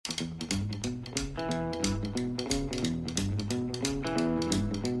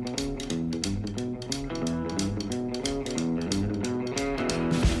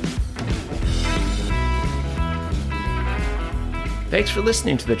Thanks for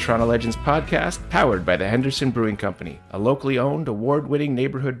listening to the Toronto Legends podcast, powered by the Henderson Brewing Company, a locally owned, award-winning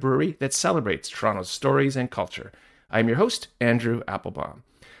neighborhood brewery that celebrates Toronto's stories and culture. I'm your host, Andrew Applebaum.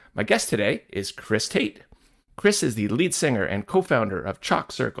 My guest today is Chris Tait. Chris is the lead singer and co-founder of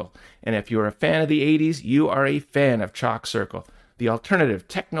Chalk Circle, and if you're a fan of the 80s, you are a fan of Chalk Circle, the alternative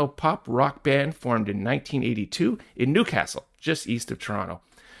techno-pop rock band formed in 1982 in Newcastle, just east of Toronto.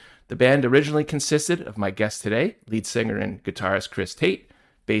 The band originally consisted of my guest today, lead singer and guitarist Chris Tait,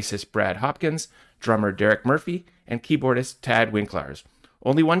 bassist Brad Hopkins, drummer Derek Murphy, and keyboardist Tad Winklars.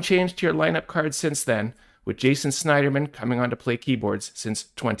 Only one change to your lineup card since then, with Jason Snyderman coming on to play keyboards since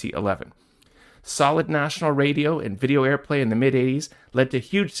 2011. Solid national radio and video airplay in the mid-80s led to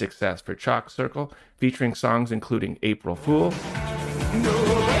huge success for Chalk Circle, featuring songs including April Fool,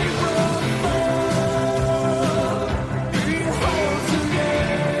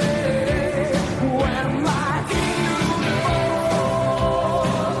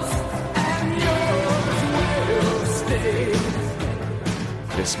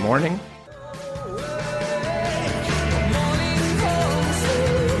 This Morning,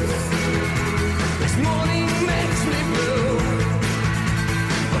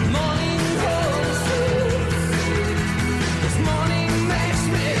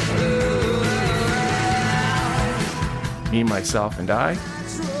 Me, Myself, and I,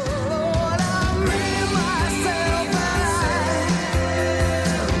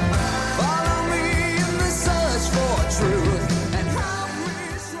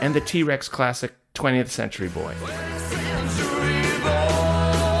 and the T-Rex classic 20th Century Boy.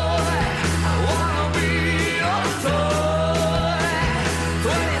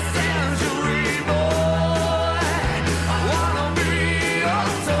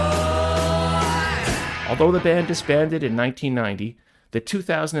 Although the band disbanded in 1990, the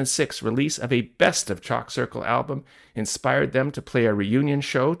 2006 release of a Best of Chalk Circle album inspired them to play a reunion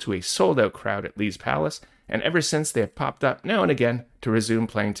show to a sold-out crowd at Lee's Palace, and ever since they have popped up now and again to resume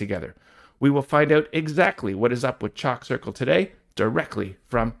playing together. We will find out exactly what is up with Chalk Circle today, directly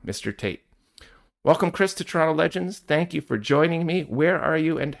from Mr. Tait. Welcome, Chris, to Toronto Legends. Thank you for joining me. Where are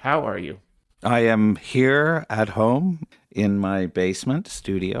you and how are you? I am here at home in my basement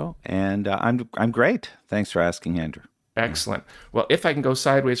studio, and I'm great. Thanks for asking, Andrew. Excellent. Well, if I can go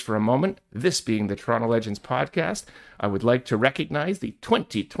sideways for a moment, this being the Toronto Legends podcast, I would like to recognize the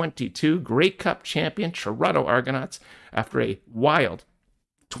 2022 Grey Cup champion Toronto Argonauts after a wild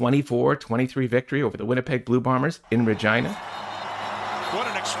 24-23 victory over the Winnipeg Blue Bombers in Regina. What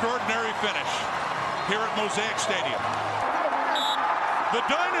an extraordinary finish here at Mosaic Stadium. The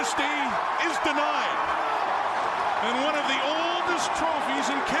dynasty is denied, and one of the oldest trophies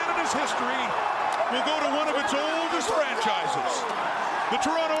in Canada's history will go to one of its oldest franchises. The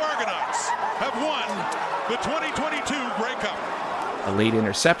Toronto Argonauts have won the 2022 Grey Cup. A late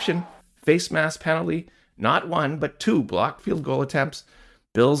interception, face mask penalty, not one but two blocked field goal attempts,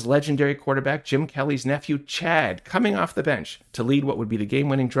 Bills' legendary quarterback Jim Kelly's nephew Chad coming off the bench to lead what would be the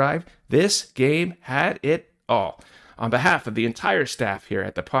game-winning drive. This game had it all. On behalf of the entire staff here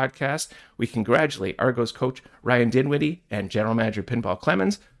at the podcast, we congratulate Argos coach Ryan Dinwiddie and general manager Pinball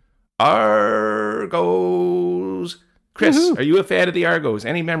Clemens. Argos! Chris, Woohoo! Are you a fan of the Argos?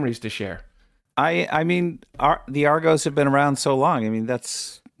 Any memories to share? I mean, the Argos have been around so long. I mean,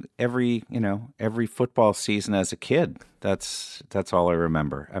 that's every football season as a kid. That's all I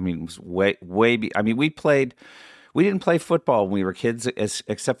remember. I mean, it was way. I mean, we didn't play football when we were kids,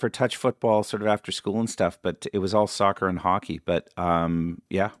 except for touch football, sort of after school and stuff. But it was all soccer and hockey. But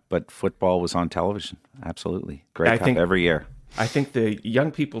but football was on television. Absolutely, Grey Cup every year. I think the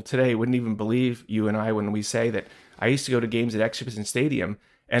young people today wouldn't even believe you and I when we say that I used to go to games at Exhibition Stadium,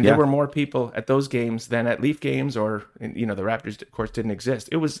 and there were more people at those games than at Leaf games, or the Raptors, of course, didn't exist.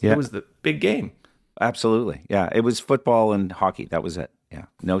 It was the big game. Absolutely, yeah. It was football and hockey. That was it. Yeah,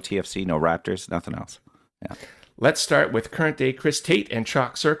 no TFC, no Raptors, nothing else. Yeah. Let's start with current day Chris Tait and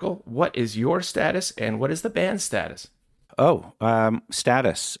Chalk Circle. What is your status, and what is the band's status? Oh,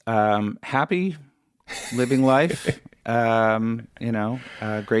 status. Happy, living life.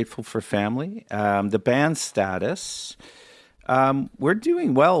 Grateful for family. The band status, we're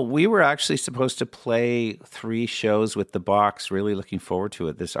doing well. We were actually supposed to play 3 shows with The Box. Really looking forward to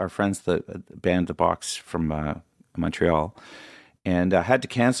it. Our friends, the band The Box from Montreal, and had to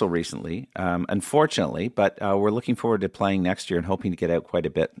cancel recently, unfortunately. But we're looking forward to playing next year and hoping to get out quite a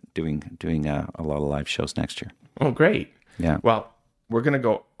bit, doing a lot of live shows next year. Oh, great! Yeah. Well, we're going to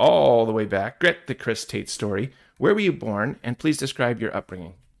go all the way back. Get the Chris Tait story. Where were you born? And please describe your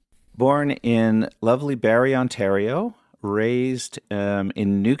upbringing. Born in lovely Barrie, Ontario. Raised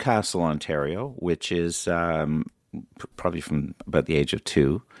in Newcastle, Ontario, which is probably from about the age of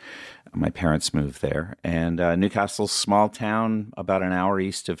 2. My parents moved there. And Newcastle's small town, about an hour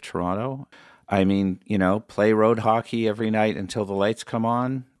east of Toronto. I mean, play road hockey every night until the lights come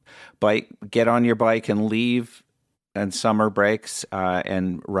on. Get on your bike and leave and summer breaks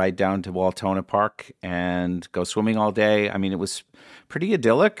and ride down to Waltona Park and go swimming all day. I mean, it was pretty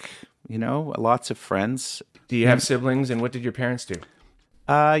idyllic, lots of friends. Do you have siblings, and what did your parents do?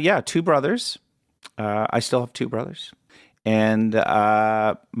 2 brothers. I still have 2 brothers. And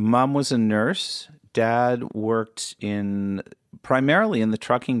mom was a nurse. Dad worked primarily in the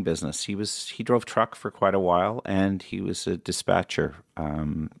trucking business. He drove truck for quite a while, and he was a dispatcher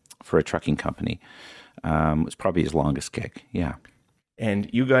for a trucking company. It was probably his longest gig. Yeah. And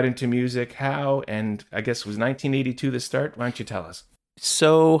you got into music how? And I guess was 1982 the start? Why don't you tell us?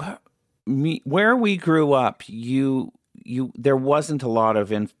 So, where we grew up, there wasn't a lot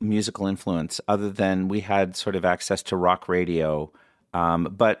of musical influence other than we had sort of access to rock radio.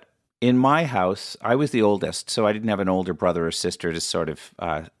 But in my house, I was the oldest, so I didn't have an older brother or sister to sort of,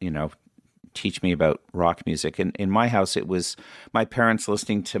 teach me about rock music. And in my house, it was my parents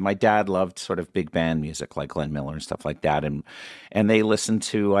listening to, my dad loved sort of big band music like Glenn Miller and stuff like that. And they listened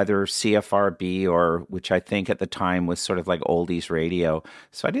to either CFRB or, which I think at the time was sort of like oldies radio.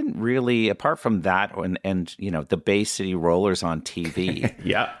 So I didn't really, apart from that and the Bay City Rollers on TV.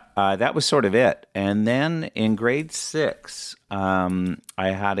 Yeah. That was sort of it. And then in grade 6, I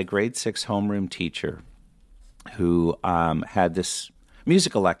had a grade 6 homeroom teacher who had this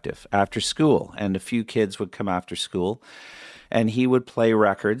music elective after school, and a few kids would come after school, and he would play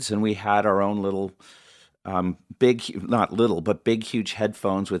records, and we had our own little big, huge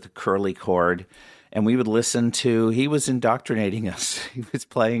headphones with a curly cord, and we would listen to, he was indoctrinating us. He was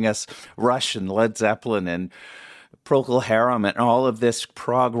playing us Rush and Led Zeppelin and Procol Harum and all of this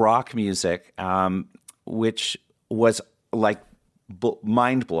prog rock music, which was like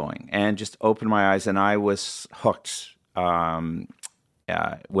mind-blowing and just opened my eyes, and I was hooked.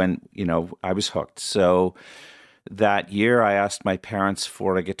 When I was hooked. So that year I asked my parents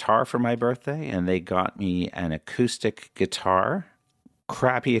for a guitar for my birthday, and they got me an acoustic guitar,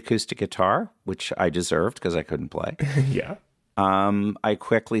 crappy acoustic guitar, which I deserved because I couldn't play. Yeah. I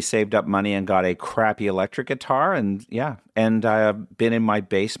quickly saved up money and got a crappy electric guitar, and I've been in my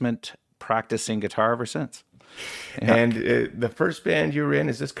basement practicing guitar ever since. Yeah. And the first band you were in,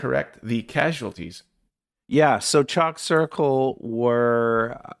 is this correct? The Casualties. Yeah, so Chalk Circle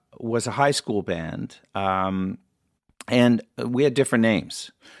was a high school band, and we had different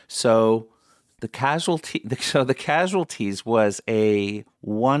names. So the Casualties was a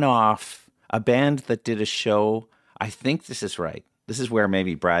one-off, a band that did a show. I think this is right. This is where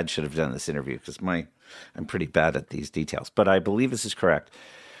maybe Brad should have done this interview because I'm pretty bad at these details, but I believe this is correct.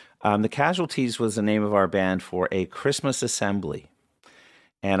 The Casualties was the name of our band for a Christmas assembly,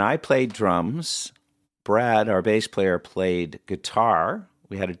 and I played drums. Brad, our bass player, played guitar.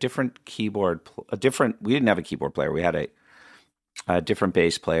 We had a different keyboard, we didn't have a keyboard player. We had a different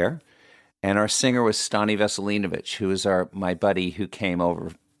bass player. And our singer was Stani Veselinovic, who was my buddy who came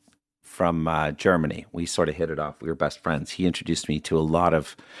over from Germany. We sort of hit it off. We were best friends. He introduced me to a lot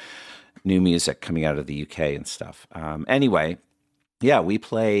of new music coming out of the UK and stuff. Anyway, we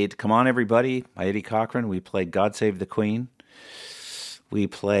played Come On Everybody by Eddie Cochran. We played God Save the Queen. We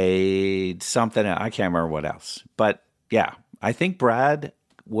played something, I can't remember what else. But yeah, I think Brad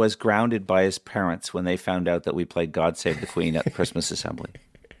was grounded by his parents when they found out that we played God Save the Queen at the Christmas assembly.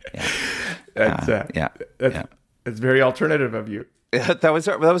 Yeah. That's very alternative of you. That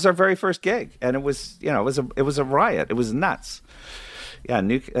was our very first gig. And it was, it was a riot. It was nuts.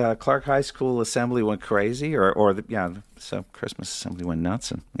 Yeah, Clark High School assembly went crazy, so Christmas assembly went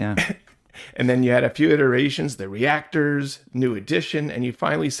nuts. And yeah. And then you had a few iterations, the Reactors, New Edition, and you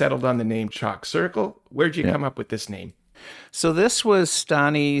finally settled on the name Chalk Circle. Where'd you come up with this name? So this was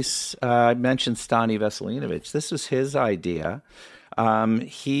Stani's, I mentioned Stani Veselinovic. This was his idea.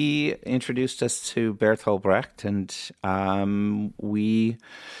 He introduced us to Bertolt Brecht, and we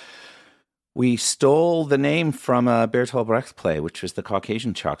stole the name from a Bertolt Brecht play, which was the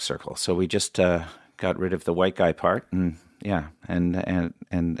Caucasian Chalk Circle. So we just got rid of the white guy part, and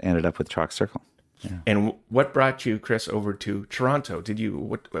ended up with Chalk Circle. Yeah. And what brought you, Chris, over to Toronto?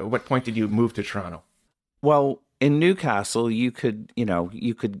 What point did you move to Toronto? Well, in Newcastle, you could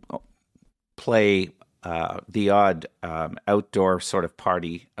play the odd outdoor sort of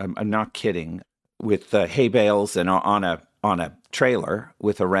party. I'm not kidding. With hay bales and on a trailer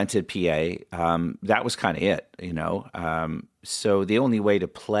with a rented PA. That was kind of it, So the only way to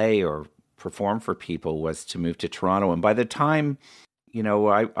play or perform for people was to move to Toronto. And by the time,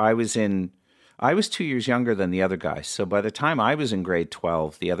 I I was 2 years younger than the other guys. So by the time I was in grade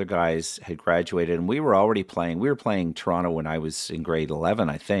 12, the other guys had graduated, and we were already playing. We were playing Toronto when I was in grade 11,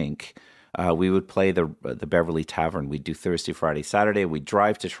 I think. We would play the Beverly Tavern. We'd do Thursday, Friday, Saturday. We'd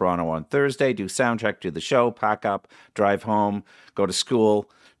drive to Toronto on Thursday, do sound check, do the show, pack up, drive home, go to school,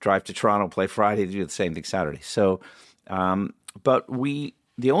 drive to Toronto, play Friday, do the same thing Saturday. So, but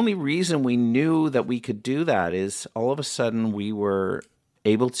the only reason we knew that we could do that is all of a sudden we were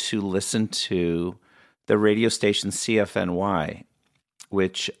able to listen to the radio station CFNY,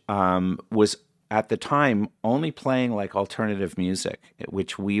 which was at the time only playing like alternative music,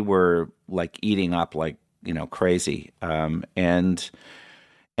 which we were like eating up like, crazy. And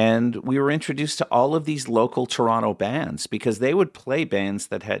we were introduced to all of these local Toronto bands because they would play bands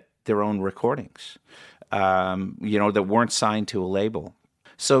that had their own recordings, that weren't signed to a label.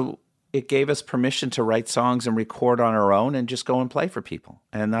 So it gave us permission to write songs and record on our own and just go and play for people.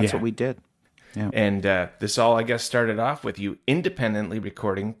 And that's what we did. Yeah. And this all, I guess, started off with you independently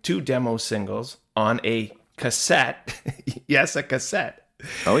recording 2 demo singles on a cassette. Yes, a cassette.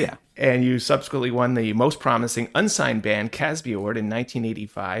 Oh, yeah. And you subsequently won the Most Promising Unsigned Band Casby Award in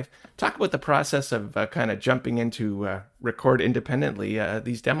 1985. Talk about the process of kind of jumping into record independently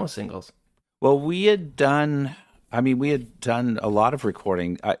these demo singles. Well, we had done a lot of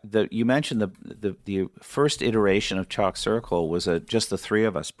recording. You mentioned the first iteration of Chalk Circle was just the 3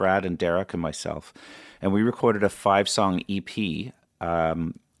 of us, Brad and Derek and myself. And we recorded a 5-song EP,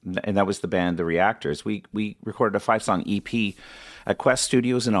 and that was the band The Reactors. We recorded a 5-song EP at Quest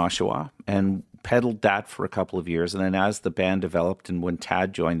Studios in Oshawa and pedaled that for a couple of years. And then as the band developed and when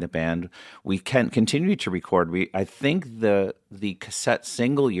Tad joined the band, we continued to record. I think the cassette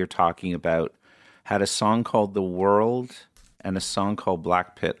single you're talking about had a song called The World and a song called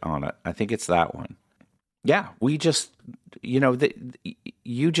Black Pit on it. I think it's that one. Yeah, we just,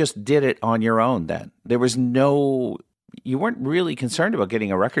 you just did it on your own then. There was you weren't really concerned about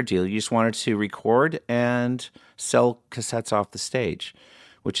getting a record deal. You just wanted to record and sell cassettes off the stage,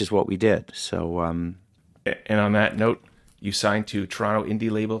 which is what we did. So, and on that note, you signed to Toronto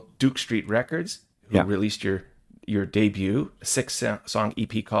indie label Duke Street Records, who released your debut, a 6-song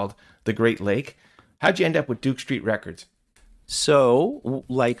EP called The Great Lake. How'd you end up with Duke Street Records? So,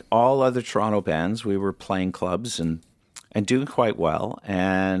 like all other Toronto bands, we were playing clubs and doing quite well.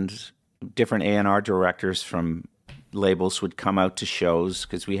 And different A&R directors from labels would come out to shows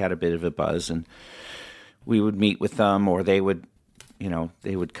because we had a bit of a buzz. And we would meet with them, or they would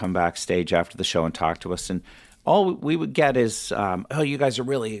come backstage after the show and talk to us. And all we would get is, you guys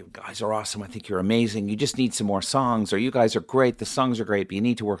are awesome. I think you're amazing. You just need some more songs. Or you guys are great. The songs are great, but you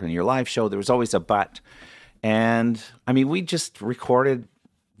need to work on your live show. There was always a but. And I mean, we just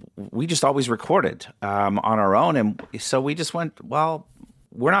always recorded on our own. And so we just went, well,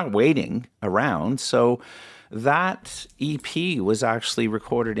 we're not waiting around. So that EP was actually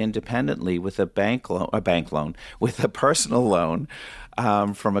recorded independently with a with a personal loan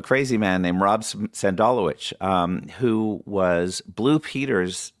from a crazy man named Rob Sandalowicz, who was Blue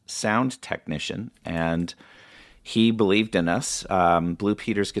Peter's sound technician, and he believed in us. Blue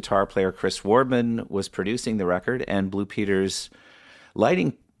Peter's guitar player Chris Wardman was producing the record, and Blue Peter's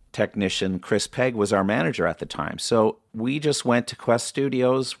lighting technician Chris Pegg was our manager at the time. So we just went to Quest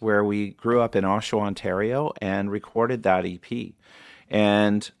Studios, where we grew up in Oshawa, Ontario, and recorded that EP.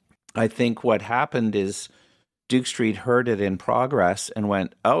 And I think what happened is Duke Street heard it in progress and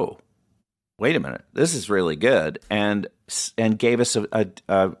went, oh, wait a minute, this is really good, and gave us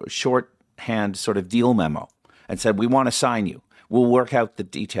a shorthand sort of deal memo and said, we want to sign you. We'll work out the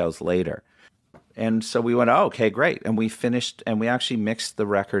details later. And so we went, oh, okay, great. And we finished, and we actually mixed the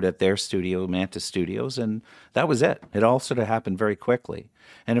record at their studio, Mantis Studios, and that was it. It all sort of happened very quickly.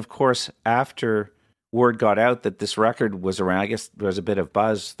 And of course, after word got out that this record was around, I guess there was a bit of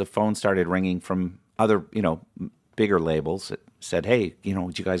buzz, the phone started ringing from other, bigger labels that said, hey, do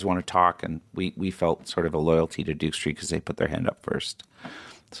you guys want to talk? And we felt sort of a loyalty to Duke Street because they put their hand up first.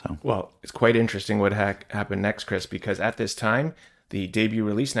 So, well, it's quite interesting what happened next, Chris, because at this time, the debut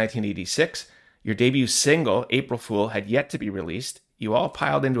release, 1986, your debut single, April Fool, had yet to be released. You all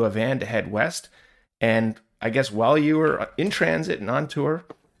piled into a van to head west. And I guess while you were in transit and on tour,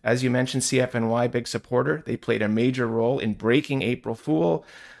 as you mentioned, CFNY, big supporter, they played a major role in breaking April Fool.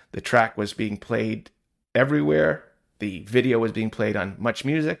 The track was being played everywhere. The video was being played on Much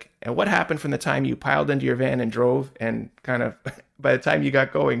Music. And what happened from the time you piled into your van and drove, and kind of by the time you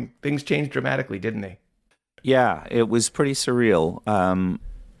got going, things changed dramatically, didn't they? Yeah, it was pretty surreal.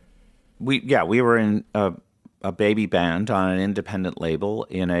 We were in a baby band on an independent label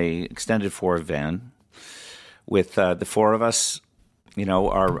in a extended 4 van with the 4 of us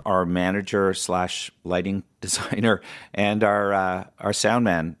our manager slash lighting designer and our sound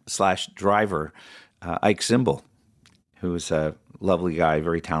man slash driver, Ike Zimbel, who was a lovely guy,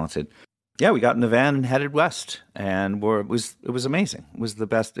 very talented. Yeah, we got in the van and headed west, and it was amazing. It was the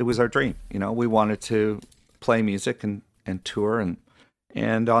best. It was our dream. We wanted to play music and tour,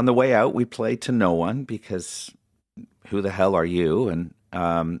 and on the way out, we played to no one because who the hell are you? And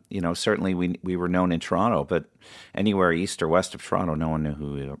certainly we were known in Toronto, but anywhere east or west of Toronto, no one knew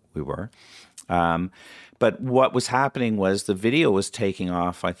who we were. But what was happening was the video was taking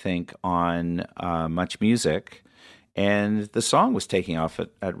off, I think, on Much Music. And the song was taking off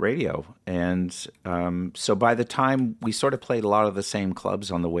at radio. And so by the time we sort of played a lot of the same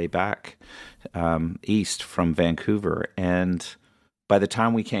clubs on the way back east from Vancouver. And by the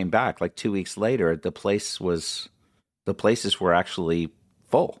time we came back, like 2 weeks later, the places were actually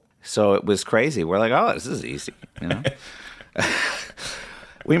full. So it was crazy. We're like, oh, this is easy.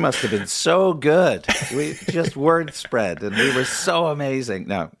 We must have been so good. We just word spread, and we were so amazing.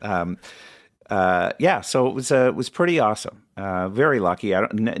 No. So it was pretty awesome. Very lucky.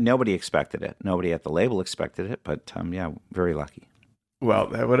 Nobody expected it. Nobody at the label expected it, but very lucky. Well,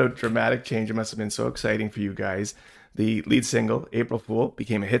 what a dramatic change. It must have been so exciting for you guys. The lead single, April Fool,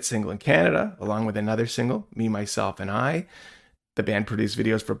 became a hit single in Canada, along with another single, Me, Myself, and I. The band produced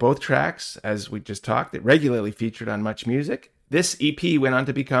videos for both tracks, as we just talked. It regularly featured on Much Music. This EP went on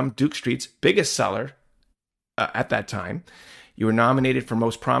to become Duke Street's biggest seller at that time. You were nominated for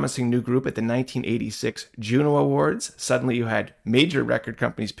Most Promising New Group at the 1986 Juno Awards. Suddenly you had major record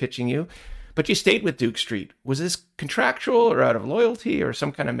companies pitching you, but you stayed with Duke Street. Was this contractual or out of loyalty or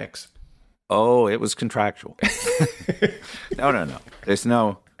some kind of mix? Oh, it was contractual. No. There's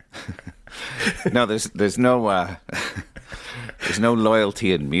no there's no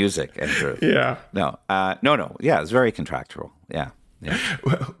loyalty in music, Andrew. Yeah. No. Yeah, it's very contractual. Yeah.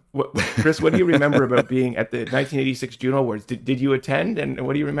 Chris, what do you remember about being at the 1986 Juno Awards? Did you attend? And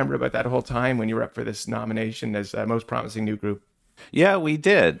what do you remember about that whole time when you were up for this nomination as Most Promising New Group? Yeah, we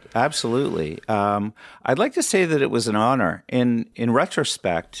did. Absolutely. I'd like to say that it was an honor. In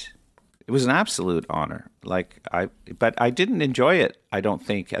retrospect, it was an absolute honor. But I didn't enjoy it, I don't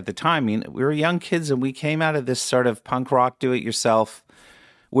think, at the time. I mean, we were young kids and we came out of this sort of punk rock do-it-yourself.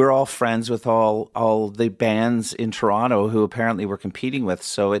 We're all friends with all the bands in Toronto who apparently we're competing with.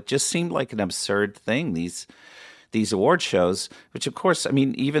 So it just seemed like an absurd thing, these award shows, which of course, I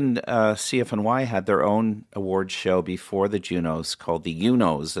mean, even CFNY had their own award show before the Junos called the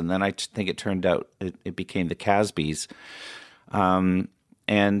Unos. And then I think it turned out it became the Casbys. And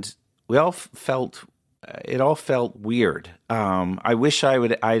we all felt, it all felt weird. I wish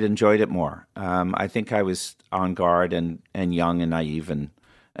I'd enjoyed it more. I think I was on guard and young and naive and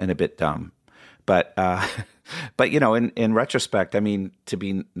a bit dumb. But in retrospect, I mean, to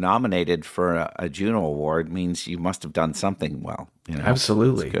be nominated for a Juno Award means you must have done something well.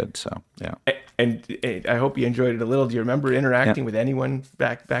 Absolutely. It's good. So, yeah. And I hope you enjoyed it a little. Do you remember interacting with anyone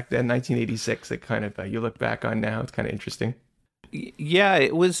back then, 1986, that kind of you look back on now? It's kind of interesting. Yeah,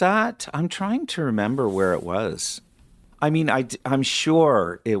 it was I'm trying to remember where it was. I mean, I'm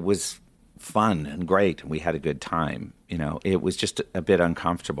sure it was fun and great, and we had a good time. It was just a bit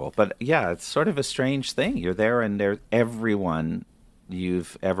uncomfortable. But yeah, it's sort of a strange thing. You're there, and everyone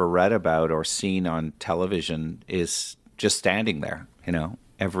you've ever read about or seen on television is just standing there.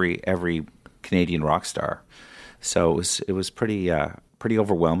 Every Canadian rock star. So it was pretty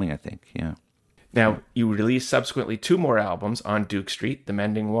overwhelming, I think. Yeah. Now, you released subsequently 2 more albums on Duke Street, The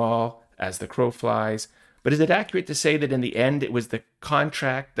Mending Wall, As the Crow Flies. But is it accurate to say that in the end, it was the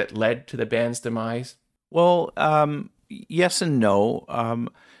contract that led to the band's demise? Well, yes and no.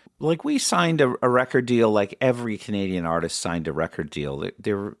 We signed a record deal, like every Canadian artist signed a record deal.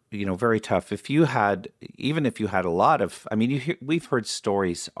 They're very tough. Even if you had a lot of, I mean, we've heard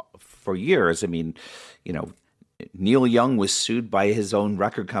stories for years. I mean, Neil Young was sued by his own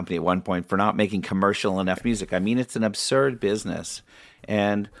record company at one point for not making commercial enough music. I mean, it's an absurd business,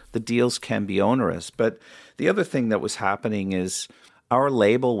 and the deals can be onerous. But the other thing that was happening is our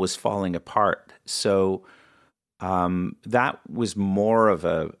label was falling apart. So that was more of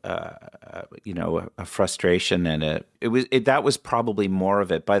a frustration, and that was probably more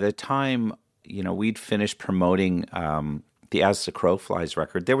of it. By the time we'd finished promoting the As the Crow Flies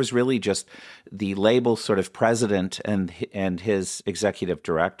record, there was really just the label sort of president and his executive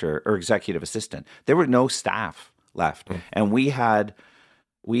director or executive assistant. There were no staff left, and we had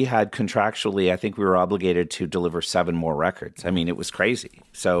contractually, I think we were obligated to deliver 7 more records. I mean, it was crazy.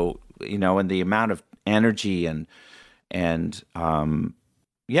 So and the amount of energy and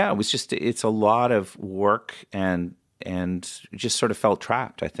it was just, it's a lot of work and just sort of felt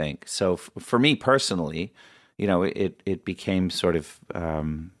trapped, I think. So for me personally, it became sort of,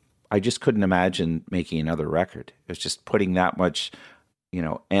 I just couldn't imagine making another record. It was just putting that much,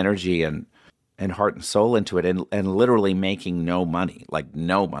 energy and heart and soul into it, and literally making no money, like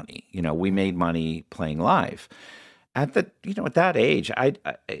no money. We made money playing live. At that age,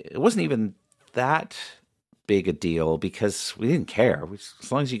 it wasn't even that big a deal because we didn't care.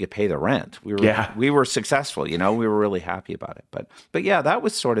 As long as you could pay the rent, we were successful. We were really happy about it. But yeah, that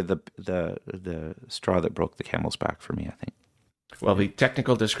was sort of the straw that broke the camel's back for me, I think. Well, the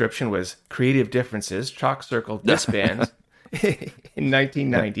technical description was creative differences. Chalk Circle disbanded in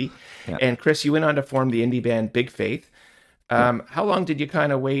 1990, Yeah. And Chris, you went on to form the indie band Big Faith. How long did you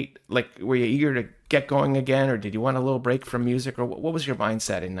kind of wait? Like, were you eager to get going again, or did you want a little break from music, or what was your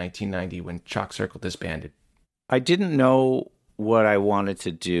mindset in 1990 when Chalk Circle disbanded? I didn't know what I wanted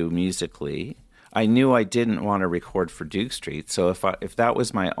to do musically. I knew I didn't want to record for Duke Street. So if that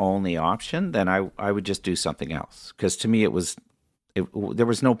was my only option, then I would just do something else. Because to me, there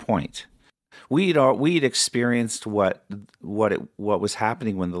was no point. We'd experienced what was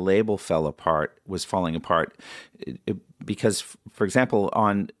happening when the label was falling apart. Because, for example,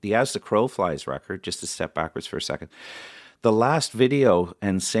 on the As the Crow Flies record, just to step backwards for a second, the last video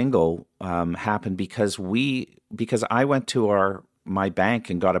and single happened because I went to my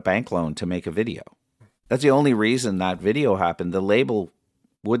bank and got a bank loan to make a video. That's the only reason that video happened. The label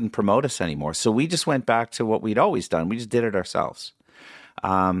wouldn't promote us anymore. So we just went back to what we'd always done. We just did it ourselves.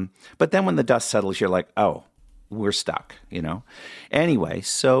 But then when the dust settles, you're like, oh, we're stuck, Anyway,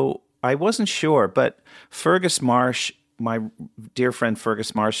 so I wasn't sure, but Fergus Marsh, my dear friend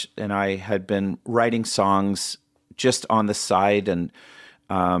Fergus Marsh, and I had been writing songs just on the side and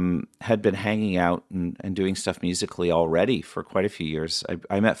had been hanging out and doing stuff musically already for quite a few years.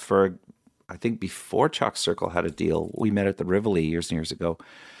 I met Ferg, I think before Chalk Circle had a deal. We met at the Rivoli years and years ago,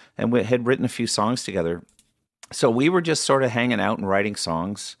 and we had written a few songs together. So we were just sort of hanging out and writing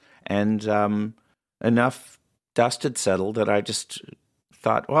songs, and enough dust had settled that I just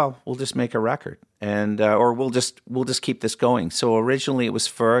thought, well, we'll just make a record, and or we'll just keep this going. So originally it was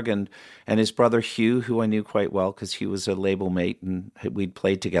Ferg and his brother Hugh, who I knew quite well because he was a label mate, and we'd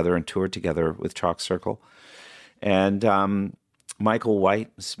played together and toured together with Chalk Circle, and Michael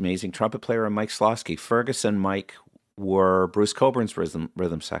White, this amazing trumpet player, and Mike Slosky. Fergus and Mike were Bruce Coburn's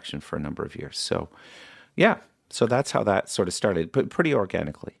rhythm section for a number of years. So, yeah. So that's how that sort of started, but pretty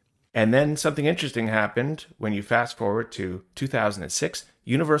organically. And then something interesting happened when you fast forward to 2006.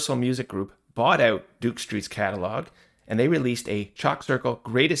 Universal Music Group bought out Duke Street's catalog, and they released a Chalk Circle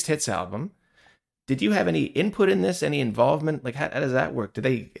Greatest Hits album. Did you have any input in this, any involvement? Like, how does that work? Did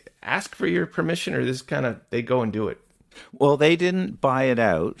they ask for your permission, or this kind of, they go and do it? Well, they didn't buy it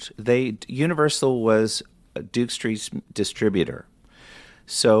out. Universal was Duke Street's distributor.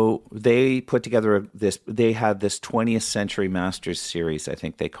 So they put together they had this 20th Century Masters series, I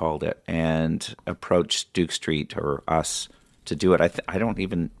think they called it, and approached Duke Street or us to do it.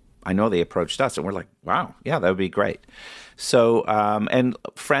 I know they approached us, and we're like, wow, yeah, that would be great. So, and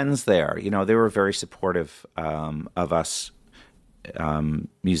friends there, they were very supportive of us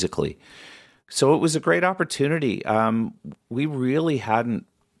musically. So it was a great opportunity. We really hadn't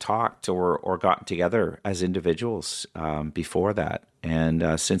talked or gotten together as individuals before that,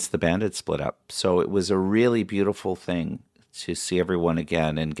 and since the band had split up. So it was a really beautiful thing to see everyone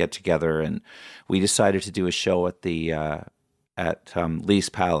again and get together. And we decided to do a show at the Lee's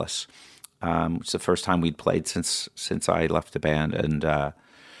Palace, which is the first time we'd played since I left the band.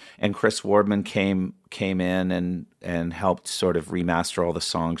 And Chris Wardman came in and helped sort of remaster all the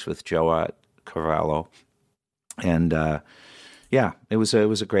songs with Joe Carvalho, and yeah, it was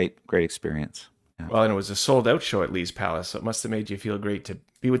a great experience. Yeah. Well, and it was a sold out show at Lee's Palace, so it must have made you feel great to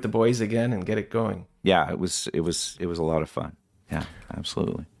be with the boys again and get it going. Yeah, it was a lot of fun. Yeah,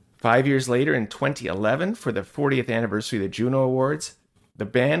 absolutely. 5 years later, in 2011, for the 40th anniversary of the Juno Awards, the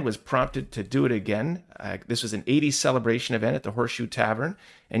band was prompted to do it again. This was an 80s celebration event at the Horseshoe Tavern,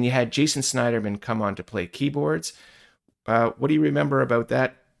 and you had Jason Snyderman come on to play keyboards. What do you remember about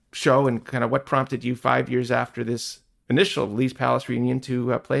that show, and kind of what prompted you 5 years after this initial Lee's Palace reunion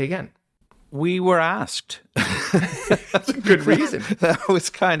to play again? We were asked. That's a good reason. That was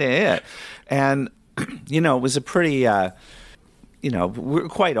kind of it. And, it was a pretty, we're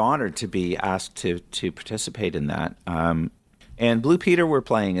quite honored to be asked to participate in that. And Blue Peter were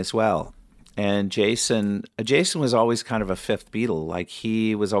playing as well. And Jason was always kind of a fifth Beatle. Like,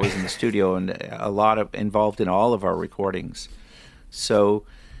 he was always in the studio and involved in all of our recordings. So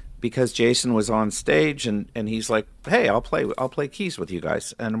because Jason was on stage and he's like, hey, I'll play keys with you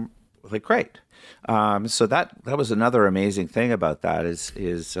guys. And like great. So that was another amazing thing about that is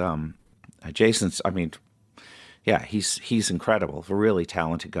Jason's. I mean, yeah, he's incredible, a really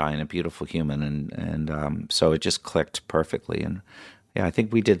talented guy and a beautiful human, and so it just clicked perfectly. And yeah, I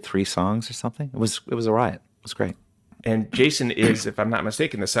think we did 3 songs or something. It was a riot. It was great. And Jason is, if I'm not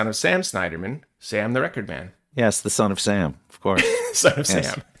mistaken, the son of Sam Snyderman, Sam the Record Man. Yes, the son of Sam, of course. Son of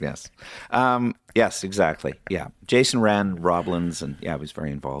yes, Sam. Yes. Yes, exactly. Yeah. Jason ran Roblin's, and yeah, I was very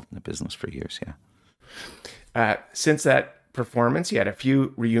involved in the business for years, yeah. Since that performance, you had a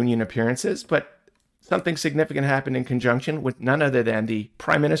few reunion appearances, but something significant happened in conjunction with none other than the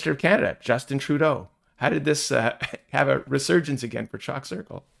Prime Minister of Canada, Justin Trudeau. How did this have a resurgence again for Chalk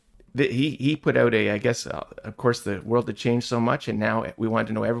Circle? He put out I guess, of course, the world had changed so much, and now we want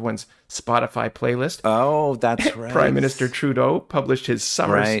to know everyone's Spotify playlist. Oh, that's right. Prime Minister Trudeau published his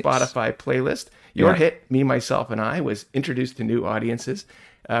summer Spotify playlist. Your hit, Me, Myself, and I, was introduced to new audiences.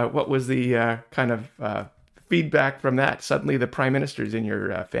 What was the kind of feedback from that? Suddenly the Prime Minister's in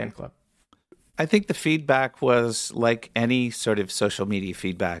your fan club. I think the feedback was like any sort of social media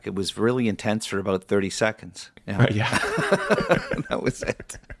feedback. It was really intense for about 30 seconds. Yeah. That was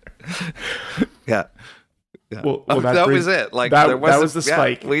it. Yeah. Well, that was it. Like that was the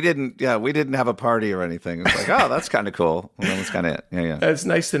spike. We didn't have a party or anything. It's like, oh, that's kind of cool. And that was kind of it. Yeah. It's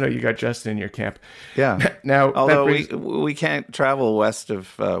nice to know you got Justin in your camp. Yeah. Now, although we can't travel west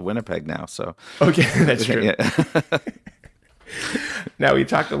of Winnipeg now, so okay, that's true. Yeah. Now, we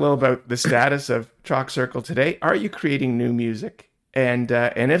talked a little about the status of Chalk Circle today. Are you creating new music? And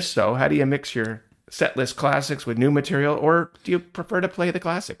if so, how do you mix your set list classics with new material, or do you prefer to play the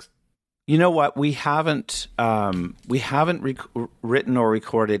classics? You know what? We haven't written or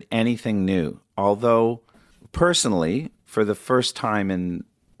recorded anything new. Although, personally, for the first time in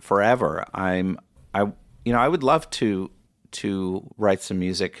forever, I would love to write some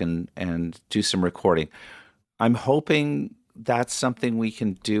music and do some recording. I'm hoping that's something we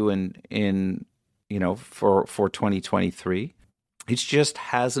can do in for 2023. It just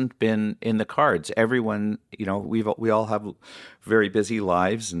hasn't been in the cards. Everyone, we all have very busy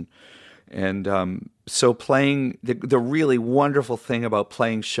lives, and so playing the really wonderful thing about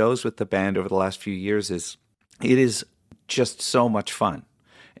playing shows with the band over the last few years is it is just so much fun,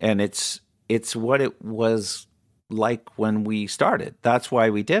 and it's what it was like when we started. That's why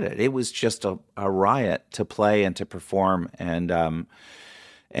we did it. It was just a riot to play and to perform, and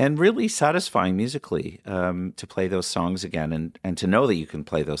really satisfying musically to play those songs again and to know that you can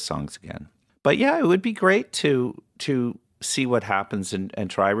play those songs again. But yeah, it would be great to see what happens and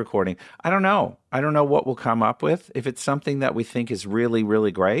try recording. I don't know what we'll come up with. If it's something that we think is really,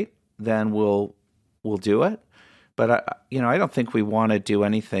 really great, then we'll do it. But I don't think we want to do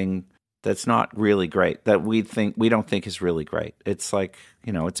anything that's not really great, that we don't think is really great. It's like,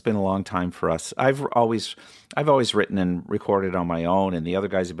 it's been a long time for us. I've always written and recorded on my own, and the other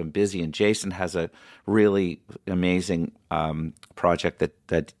guys have been busy. And Jason has a really amazing project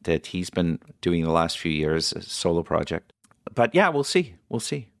that he's been doing the last few years, a solo project. But yeah, we'll see.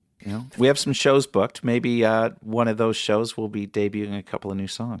 We have some shows booked. Maybe one of those shows will be debuting a couple of new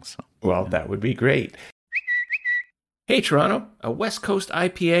songs. So, well, that would be great. Hey Toronto, a West Coast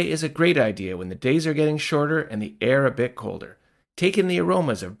IPA is a great idea when the days are getting shorter and the air a bit colder. Take in the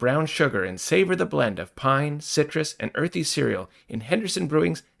aromas of brown sugar and savor the blend of pine, citrus, and earthy cereal in Henderson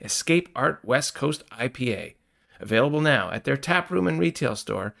Brewing's Escape Art West Coast IPA. Available now at their tap room and retail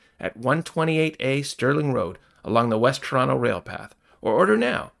store at 128A Sterling Road along the West Toronto Rail Path, or order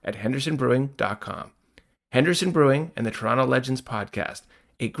now at hendersonbrewing.com. Henderson Brewing and the Toronto Legends Podcast,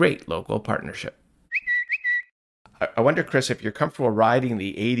 a great local partnership. I wonder, Chris, if you're comfortable riding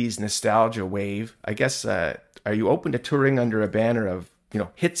the 80s nostalgia wave. I guess, are you open to touring under a banner of,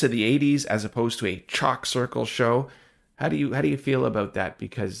 hits of the 80s as opposed to a Chalk Circle show? How do you feel about that?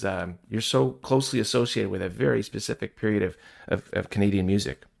 Because you're so closely associated with a very specific period of Canadian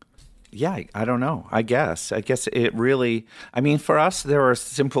music. Yeah, I don't know. I guess it really, for us, there are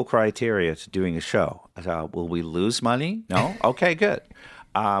simple criteria to doing a show. Will we lose money? No? Okay, good.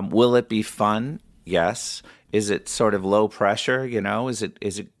 Will it be fun? Yes. Is it sort of low pressure? Is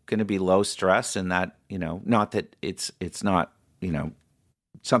it going to be low stress? And that, not that it's not,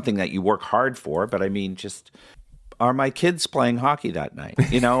 something that you work hard for, but just, are my kids playing hockey that night?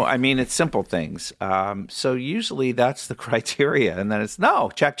 It's simple things. So usually that's the criteria, and then it's no,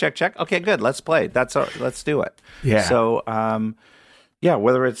 check. Okay, good. Let's play. Let's do it. Yeah. So,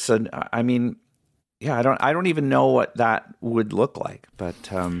 whether it's I don't even know what that would look like, but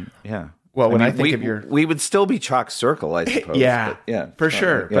yeah. Well, when I think of we would still be Chalk Circle, I suppose. Yeah, for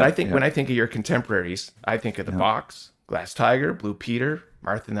sure. But I think when I think of your contemporaries, I think of the Box, Glass Tiger, Blue Peter,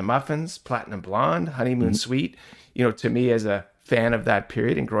 Martha and the Muffins, Platinum Blonde, Honeymoon Suite. To me as a fan of that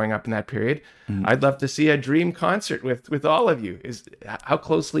period and growing up in that period, I'd love to see a dream concert with all of you. How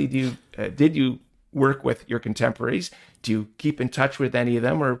closely did you work with your contemporaries? Do you keep in touch with any of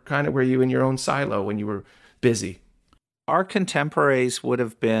them, or kind of were you in your own silo when you were busy? Our contemporaries would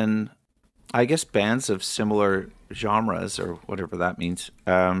have been, I guess, bands of similar genres or whatever that means.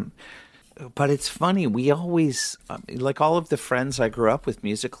 But it's funny, we always, like all of the friends I grew up with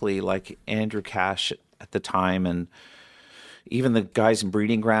musically, like Andrew Cash at the time, and even the guys in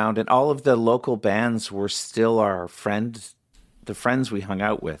Breeding Ground, and all of the local bands were still our friends, the friends we hung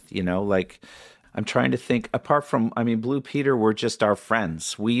out with, like I'm trying to think, apart from, Blue Peter were just our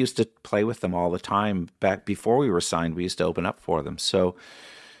friends. We used to play with them all the time back before we were signed. We used to open up for them. So,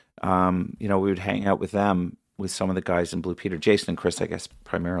 we would hang out with them, with some of the guys in Blue Peter, Jason and Chris, I guess,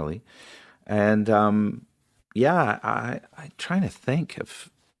 primarily. And, I'm trying to think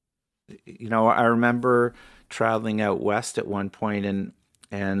of, I remember traveling out west at one point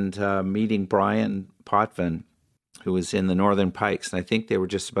and meeting Brian Potvin, who was in the Northern Pikes, and I think they were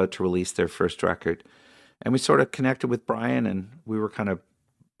just about to release their first record. And we sort of connected with Brian, and we were kind of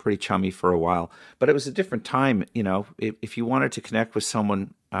pretty chummy for a while. But it was a different time, if you wanted to connect with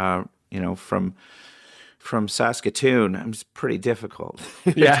someone, from Saskatoon, it was pretty difficult.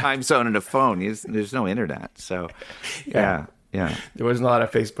 Yeah. Time zone and a phone, there's no internet. So, yeah. There wasn't a lot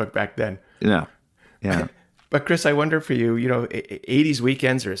of Facebook back then. No, yeah. But Chris, I wonder for you, 80s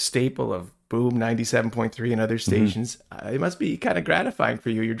weekends are a staple of Boom 97.3 and other stations. It must be kind of gratifying for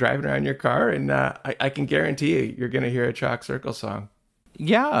you. You're driving around your car, and I can guarantee you're going to hear a Chalk Circle song.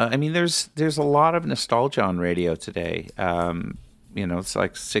 Yeah, there's a lot of nostalgia on radio today. It's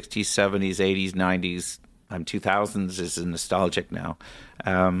like 60s, 70s, 80s, 90s, 2000s is nostalgic now.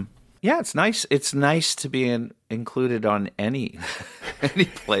 It's nice. It's nice to be included on any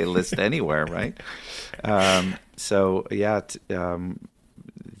playlist anywhere, right?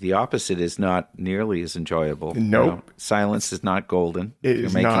 The opposite is not nearly as enjoyable. Nope. Silence is not golden.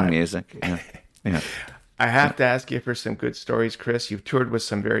 You're making not. Music. Yeah. I have to ask you for some good stories, Chris. You've toured with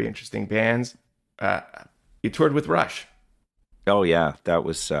some very interesting bands. You toured with Rush. Oh yeah, that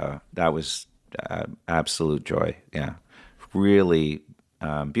was absolute joy. Yeah, really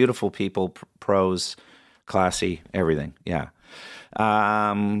beautiful people, pros, classy, everything. Yeah.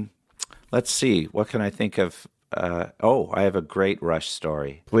 Let's see. What can I think of? I have a great Rush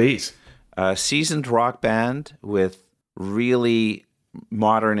story. Please. A seasoned rock band with really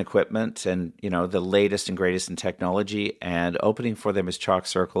modern equipment and, the latest and greatest in technology. And opening for them is Chalk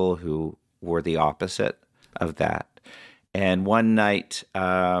Circle, who were the opposite of that. And one night,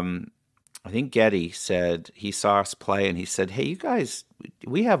 I think Geddy said, he saw us play and he said, "Hey, you guys,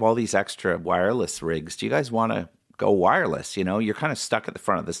 we have all these extra wireless rigs. Do you guys want to go wireless? You're kind of stuck at the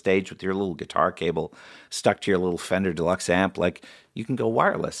front of the stage with your little guitar cable stuck to your little Fender Deluxe amp. Like, you can go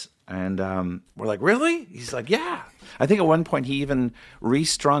wireless." And we're like, "Really?" He's like, "Yeah." I think at one point he even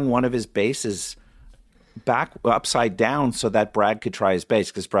restrung one of his basses back upside down so that Brad could try his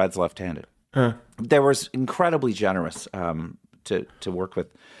bass, because Brad's left-handed. They were incredibly generous to work with.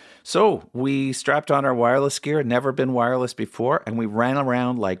 So we strapped on our wireless gear, had never been wireless before, and we ran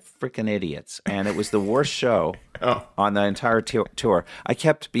around like freaking idiots. And it was the worst show on the entire tour.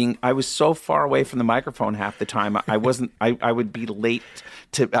 I was so far away from the microphone half the time. I would be late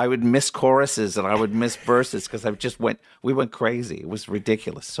I would miss choruses and I would miss verses because we went crazy. It was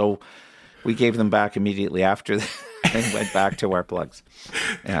ridiculous. So we gave them back immediately after and went back to our plugs.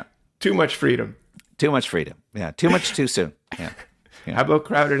 Yeah. Too much freedom. Too much freedom. Yeah. Too much too soon. Yeah. How about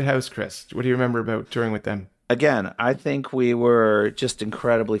Crowded House, Chris? What do you remember about touring with them? Again, I think we were just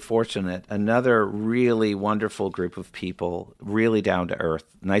incredibly fortunate. Another really wonderful group of people, really down to earth,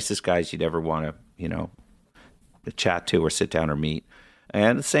 nicest guys you'd ever want to, chat to or sit down or meet.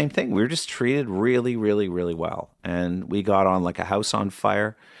 And the same thing, we were just treated really, really, really well. And we got on like a house on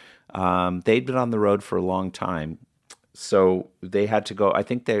fire. They'd been on the road for a long time. So they had to go, I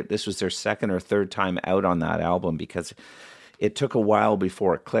think this was their second or third time out on that album, because it took a while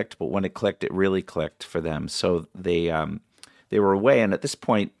before it clicked, but when it clicked, it really clicked for them. So they were away, and at this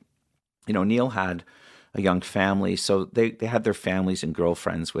point, Neil had a young family, so they had their families and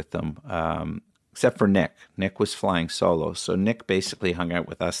girlfriends with them, except for Nick. Nick was flying solo, so Nick basically hung out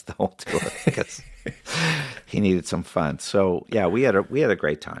with us the whole tour because he needed some fun. So yeah, we had a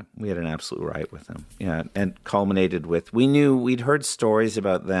great time. We had an absolute riot with them. Yeah, and culminated with we'd heard stories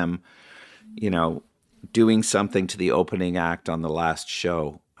about them, doing something to the opening act on the last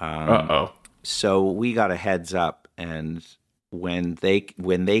show. So we got a heads up, and when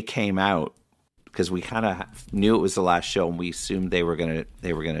they came out, because we kind of knew it was the last show, and we assumed they were gonna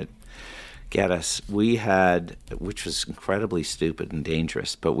get us. We had, which was incredibly stupid and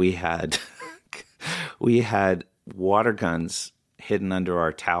dangerous, but we had water guns hidden under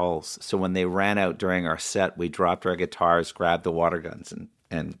our towels. So when they ran out during our set, we dropped our guitars, grabbed the water guns,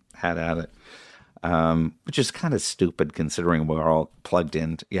 and had at it. Which is kind of stupid considering we're all plugged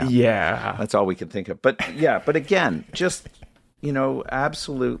in. Yeah. That's all we can think of. But again, just,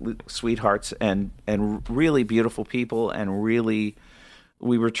 absolute sweethearts and really beautiful people, and really,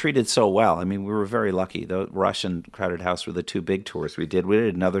 we were treated so well. I mean, we were very lucky. The Rush and Crowded House were the two big tours we did. We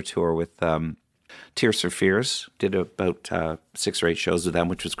did another tour with Tears for Fears. Did about 6 or 8 shows with them,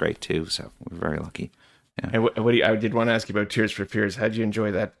 which was great too. So we were very lucky. Yeah. And I did want to ask you about Tears for Fears. How did you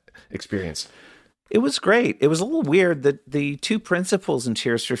enjoy that experience? It was great. It was a little weird that the two principals in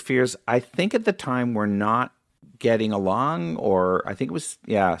Tears for Fears, I think at the time, were not getting along, or I think it was,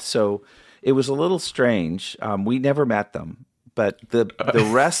 so it was a little strange. We never met them, but the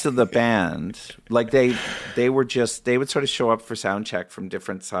rest of the band, like they would sort of show up for sound check from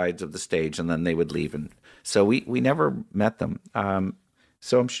different sides of the stage, and then they would leave. And so we never met them.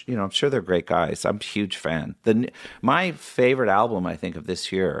 So I'm sure they're great guys. I'm a huge fan. My favorite album, I think, of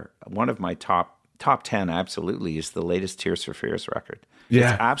this year, one of my top 10 absolutely, is the latest Tears for Fears record.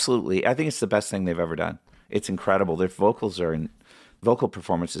 Yeah. It's absolutely, I think it's the best thing they've ever done. It's incredible. Their vocal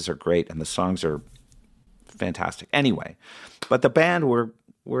performances are great, and the songs are fantastic. Anyway, but the band were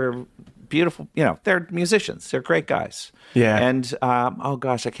beautiful. They're musicians. They're great guys. Yeah. And oh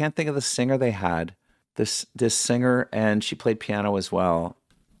gosh, I can't think of the singer they had. This singer, and she played piano as well.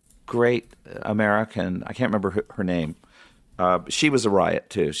 Great American. I can't remember her name. She was a riot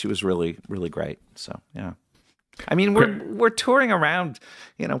too. She was really, really great. So yeah, I mean, we're touring around,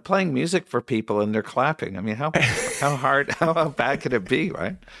 playing music for people, and they're clapping. I mean, how bad could it be,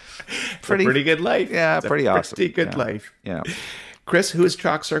 right? Pretty good life. Yeah, it's pretty awesome. Pretty good life. Yeah. Chris, who is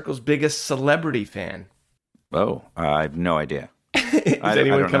Chalk Circle's biggest celebrity fan? Oh, I have no idea. Has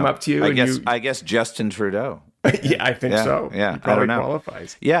anyone come up to you? I guess Justin Trudeau. Yeah, I think so. Yeah, he probably I don't know.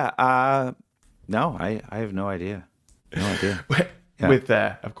 Qualifies. Yeah. No, I have no idea. No idea. Yeah. With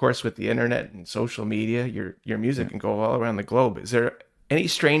of course, with the internet and social media, your music can go all around the globe. Is there any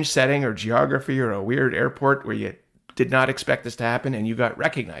strange setting or geography or a weird airport where you did not expect this to happen and you got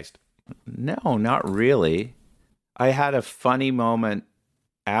recognized? No, not really. I had a funny moment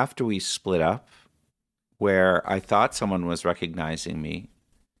after we split up where I thought someone was recognizing me,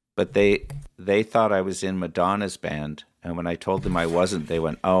 but they thought I was in Madonna's band, and when I told them I wasn't, they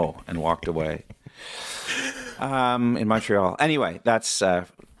went, "Oh," and walked away. In Montreal. Anyway, that's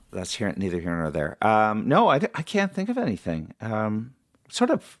here, neither here nor there. No, I can't think of anything. Sort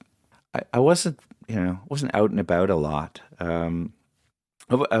of, I wasn't out and about a lot.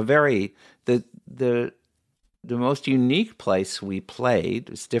 The most unique place we played,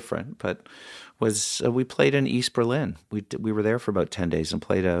 it's different, but was we played in East Berlin. We were there for about 10 days and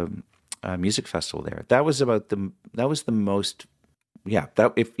played a music festival there. That was the most. Yeah,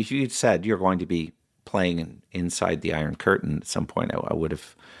 that if you had said you're going to be playing inside the Iron Curtain at some point, I would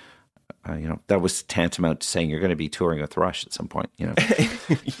have, that was tantamount to saying you're going to be touring with Rush at some point, So,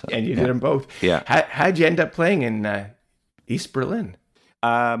 and you did them both. Yeah. How'd you end up playing in East Berlin?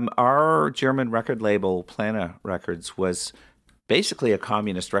 Our German record label, Plana Records, was basically a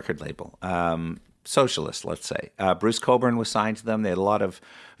communist record label, socialist, let's say. Bruce Cockburn was signed to them. They had a lot of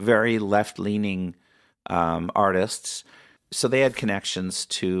very left-leaning artists. So they had connections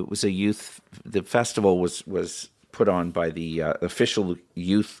to, the festival was put on by the official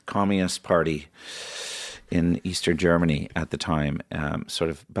youth communist party in Eastern Germany at the time,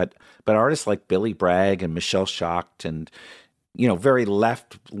 but artists like Billy Bragg and Michelle Schacht and, very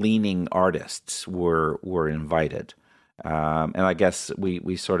left-leaning artists were invited. And I guess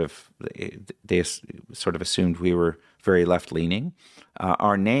they sort of assumed we were very left-leaning.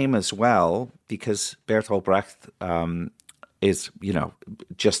 Our name as well, because Bertolt Brecht, is,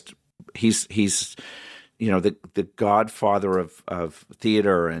 he's the godfather of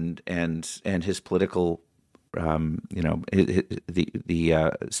theater and his political, the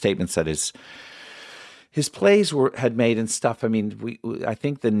statements that his plays had made and stuff. I mean, I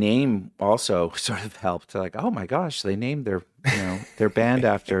think the name also sort of helped. Like, oh my gosh, they named their band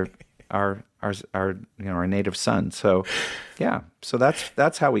after our native son. So yeah, so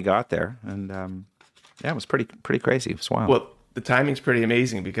that's how we got there, and it was pretty crazy. It was wild. Well, the timing's pretty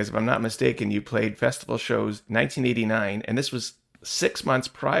amazing because if I'm not mistaken, you played festival shows 1989, and this was 6 months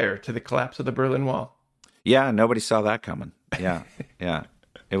prior to the collapse of the Berlin Wall. Yeah, nobody saw that coming. Yeah, yeah,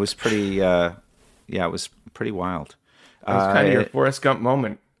 it was pretty. It was pretty wild. It was kind of your Forrest Gump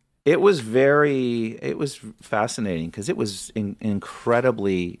moment. It was fascinating because it was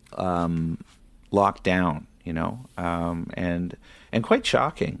incredibly locked down, and quite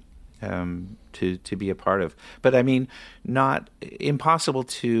shocking to be a part of. But I mean, not impossible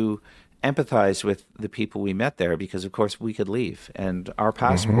to empathize with the people we met there because, of course, we could leave. And our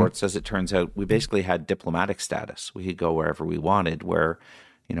passports, as it turns out, we basically had diplomatic status. We could go wherever we wanted, where,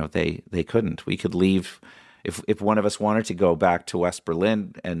 they couldn't. We could leave. If one of us wanted to go back to West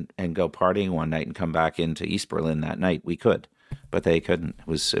Berlin and go partying one night and come back into East Berlin that night, we could. But they couldn't. It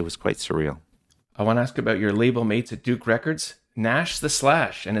was quite surreal. I want to ask about your label mates at Duke Records, Nash the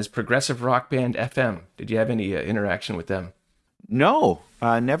Slash and his progressive rock band FM. Did you have any interaction with them? No,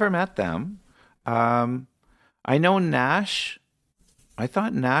 never met them. I know Nash. I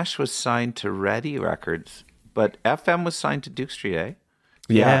thought Nash was signed to Ready Records, but FM was signed to Duke Street, eh?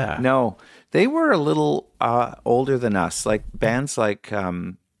 Yeah. No, they were a little older than us. Like bands like,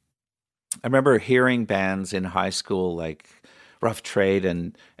 I remember hearing bands in high school like Rough Trade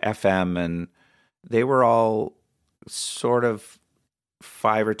and FM, and they were all sort of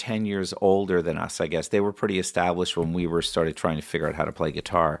 5 or 10 years older than us, I guess. They were pretty established when we were started trying to figure out how to play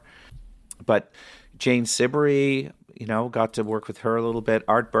guitar. But Jane Siberry, got to work with her a little bit.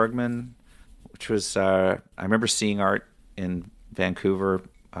 Art Bergman, which was, I remember seeing Art in Vancouver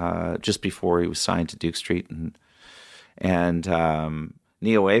just before he was signed to Duke Street. And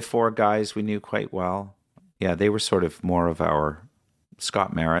Neo A4 guys we knew quite well. Yeah, they were sort of more of our...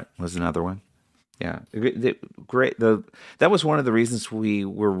 Scott Merritt was another one. Yeah, great. That was one of the reasons we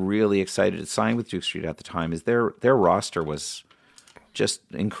were really excited to sign with Duke Street at the time. Is their roster was just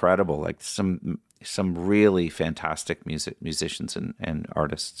incredible. Like some really fantastic musicians and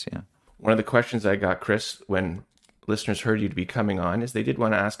artists. Yeah. One of the questions I got, Chris, when listeners heard you'd be coming on, is they did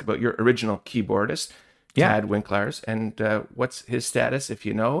want to ask about your original keyboardist, Tad Winklars, and what's his status, if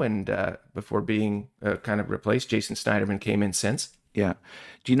you know. And before being kind of replaced, Jason Snyderman came in since. Yeah.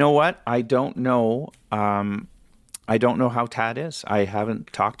 Do you know what? I don't know. I don't know how Tad is. I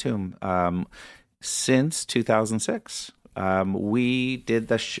haven't talked to him since 2006. We did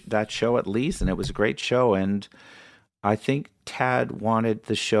that show at Lee's, and it was a great show. And I think Tad wanted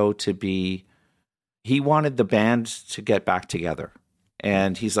the show to be... He wanted the band to get back together.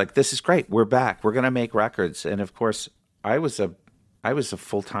 And he's like, this is great. We're back. We're going to make records. And of course, I was a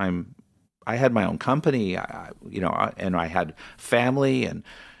full-time... I had my own company, and I had family, and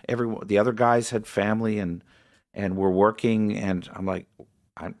the other guys had family, and were working. And I'm like,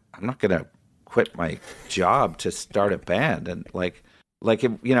 I'm not going to quit my job to start a band, and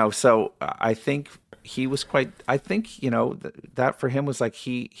So I think he was quite. I think that for him was like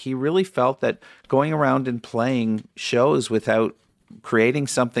he really felt that going around and playing shows without creating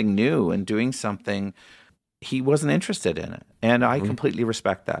something new and doing something. He wasn't interested in it. And I completely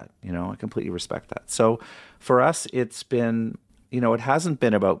respect that. I completely respect that. So for us, it's been, it hasn't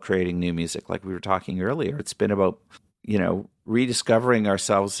been about creating new music like we were talking earlier. It's been about, rediscovering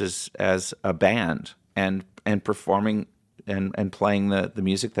ourselves as a band and performing and playing the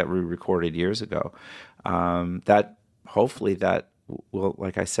music that we recorded years ago. That hopefully that will,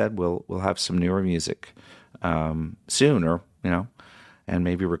 like I said, we'll have some newer music soon, or, and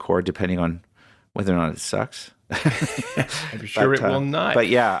maybe record depending on whether or not it sucks. I'm sure it will not. But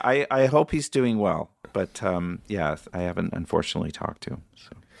yeah, I hope he's doing well. But I haven't unfortunately talked to him. So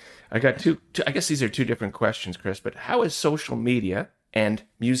I got two. I guess these are two different questions, Chris. But how has social media and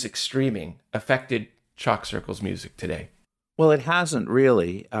music streaming affected Chalk Circle's music today? Well, it hasn't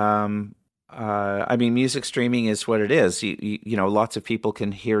really. I mean, music streaming is what it is. You know, lots of people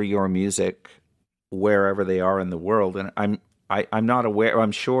can hear your music wherever they are in the world, and I'm not aware.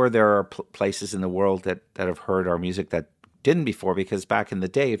 I'm sure there are places in the world that have heard our music that didn't before, because back in the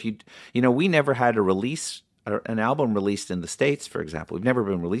day, if we never had an album released in the States, for example. We've never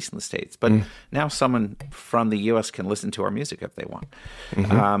been released in the States, but now someone from the U.S. can listen to our music if they want.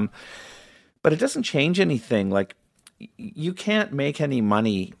 Mm-hmm. But it doesn't change anything. Like, you can't make any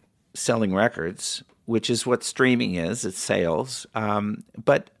money selling records, which is what streaming is. It's sales.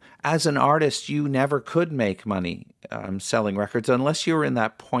 But as an artist, you never could make money selling records unless you were in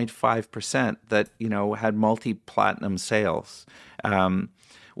that 0.5% that, had multi-platinum sales.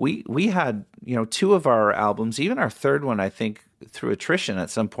 We had, two of our albums, even our third one, I think, through attrition at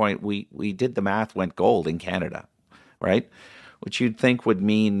some point, we did the math, went gold in Canada, right? Which you'd think would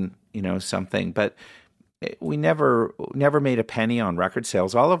mean, something. But we never made a penny on record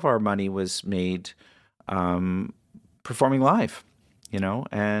sales. All of our money was made performing live.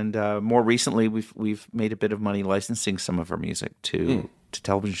 And more recently, we've made a bit of money licensing some of our music to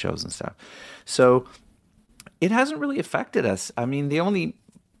television shows and stuff. So it hasn't really affected us. I mean, the only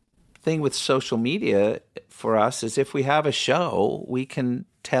thing with social media for us is if we have a show, we can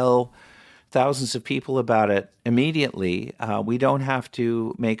tell thousands of people about it immediately. We don't have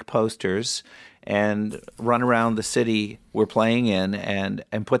to make posters and run around the city we're playing in and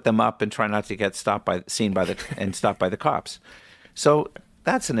put them up and try not to get stopped by the cops. So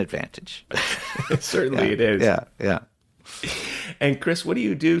that's an advantage. Certainly it is. Yeah. And Chris, what do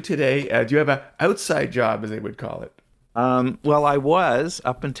you do today? Do you have an outside job, as they would call it? Well, I was,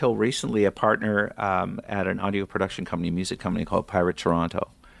 up until recently, a partner at an audio production company, music company called Pirate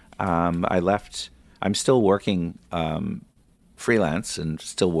Toronto. I left. I'm still working freelance and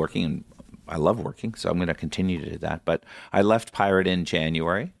still working, and I love working, so I'm going to continue to do that. But I left Pirate in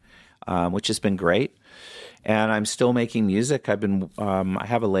January, which has been great. And I'm still making music. I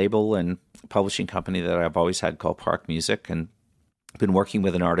have a label and publishing company that I've always had called Park Music, and been working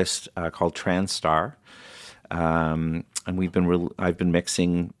with an artist called Transstar. And I've been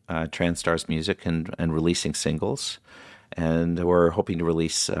mixing Transstar's music and releasing singles. And we're hoping to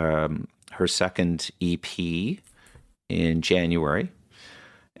release her second EP in January.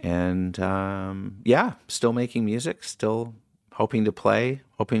 And still making music, still hoping to play,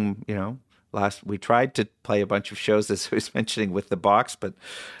 we tried to play a bunch of shows, as I was mentioning, with the box, but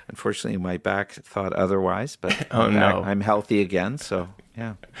unfortunately my back thought otherwise. But I'm healthy again, so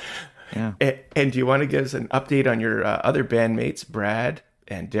yeah. And do you want to give us an update on your other bandmates, Brad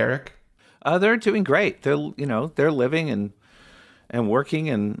and Derek? They're doing great. They're living and working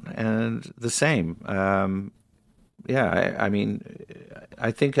and the same.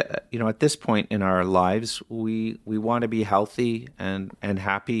 I think at this point in our lives, we want to be healthy and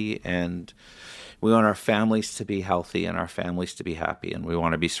happy, and we want our families to be healthy and our families to be happy, and we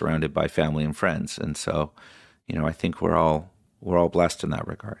want to be surrounded by family and friends. And so, I think we're all blessed in that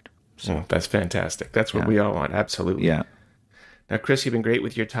regard. So that's fantastic. That's what we all want. Absolutely. Yeah. Now, Chris, you've been great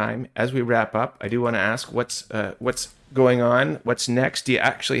with your time. As we wrap up, I do want to ask what's going on. What's next? Do you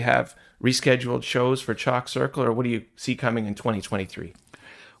actually have rescheduled shows for Chalk Circle, or what do you see coming in 2023?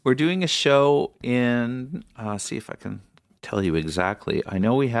 We're doing a show in, see if I can tell you exactly. I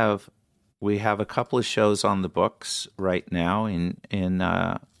know we have a couple of shows on the books right now in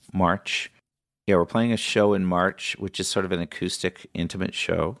March. Yeah, we're playing a show in March, which is sort of an acoustic, intimate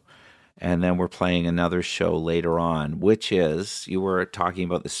show. And then we're playing another show later on, which is, you were talking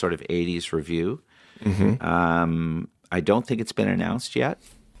about this sort of 80s review. Mm-hmm. I don't think it's been announced yet.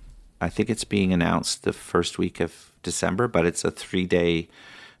 I think it's being announced the first week of December, but it's a 3-day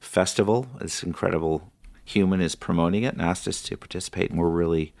festival. It's incredible. Human is promoting it and asked us to participate, and we're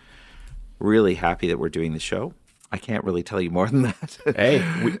really, really happy that we're doing the show. I can't really tell you more than that. Hey,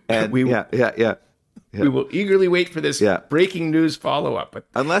 we will eagerly wait for this breaking news follow-up. But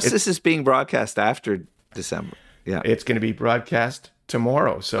unless this is being broadcast after December. Yeah, it's going to be broadcast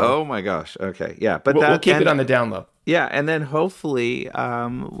tomorrow. So, oh my gosh. Okay, yeah, but we'll keep it on the down low. Yeah, and then hopefully,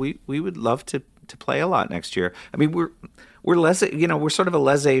 we would love to play a lot next year. I mean, we're less, we're sort of a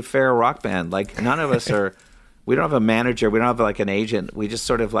laissez-faire rock band. Like, none of us are. We don't have a manager. We don't have like an agent. We just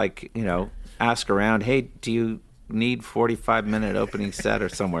sort of like ask around. Hey, do you need 45-minute opening set or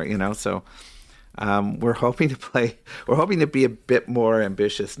somewhere? So. We're hoping to play. We're hoping to be a bit more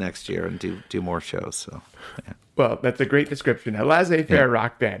ambitious next year and do more shows. So, yeah. Well, that's a great description. A laissez-faire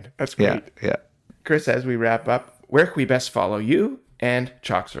rock band. That's great. Yeah. Chris, as we wrap up, where can we best follow you and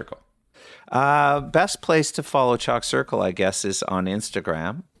Chalk Circle? Best place to follow Chalk Circle, I guess, is on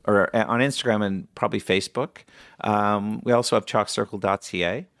Instagram and probably Facebook. We also have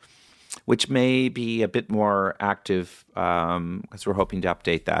chalkcircle.ca, which may be a bit more active because we're hoping to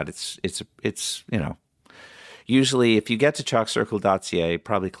update that. It's usually if you get to chalkcircle.ca,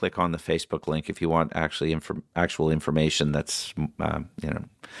 probably click on the Facebook link if you want actual information that's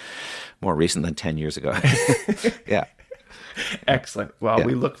more recent than 10 years ago. Yeah. Excellent. Well,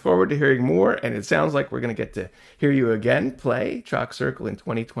 we look forward to hearing more, and it sounds like we're going to get to hear you again play Chalk Circle in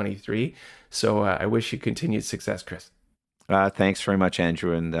 2023. So I wish you continued success, Chris. Thanks very much,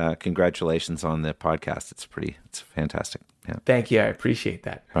 Andrew, and congratulations on the podcast. It's fantastic. Yeah. Thank you. I appreciate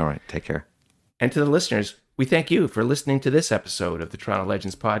that. All right. Take care. And to the listeners, we thank you for listening to this episode of the Toronto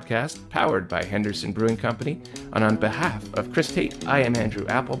Legends podcast, powered by Henderson Brewing Company. And on behalf of Chris Tait, I am Andrew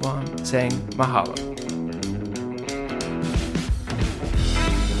Applebaum, saying mahalo.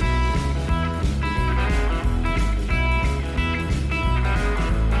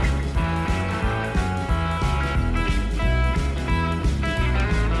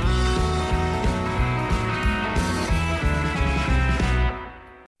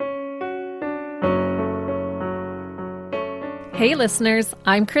 Hey listeners,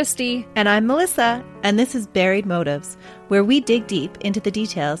 I'm Christy. And I'm Melissa, and this is Buried Motives. where we dig deep into the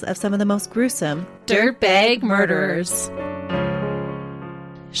details of some of the most gruesome dirtbag murderers.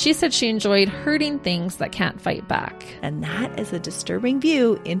 She said she enjoyed hurting things that can't fight back. And that is a disturbing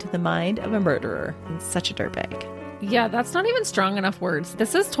view into the mind of a murderer and such a dirtbag. Yeah, that's not even strong enough words.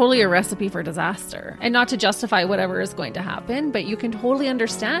 This is totally a recipe for disaster. And not to justify whatever is going to happen, but you can totally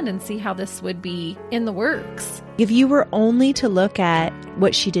understand and see how this would be in the works. If you were only to look at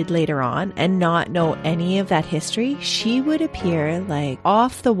what she did later on and not know any of that history, she would appear like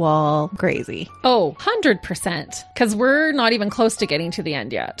off the wall crazy. Oh, 100%. Because we're not even close to getting to the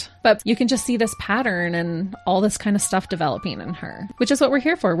end yet. But you can just see this pattern and all this kind of stuff developing in her, which is what we're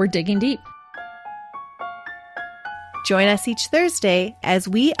here for. We're digging deep. Join us each Thursday as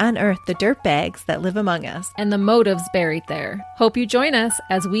we unearth the dirtbags that live among us and the motives buried there. Hope you join us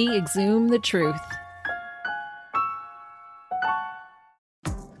as we exhume the truth.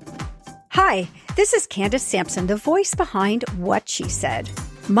 Hi, this is Candace Sampson, the voice behind What She Said.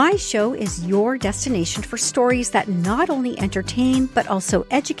 My show is your destination for stories that not only entertain, but also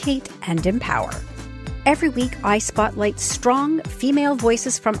educate and empower. Every week, I spotlight strong female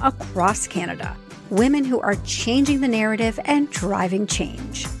voices from across Canada. Women who are changing the narrative and driving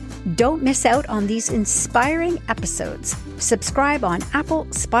change. Don't miss out on these inspiring episodes. Subscribe on Apple,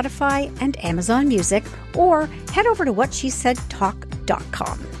 Spotify, and Amazon Music, or head over to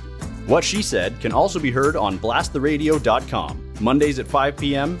whatshesaidtalk.com. What She Said can also be heard on blasttheradio.com, Mondays at 5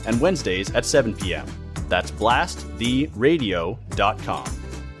 p.m. and Wednesdays at 7 p.m. That's blasttheradio.com.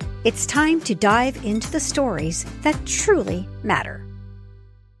 It's time to dive into the stories that truly matter.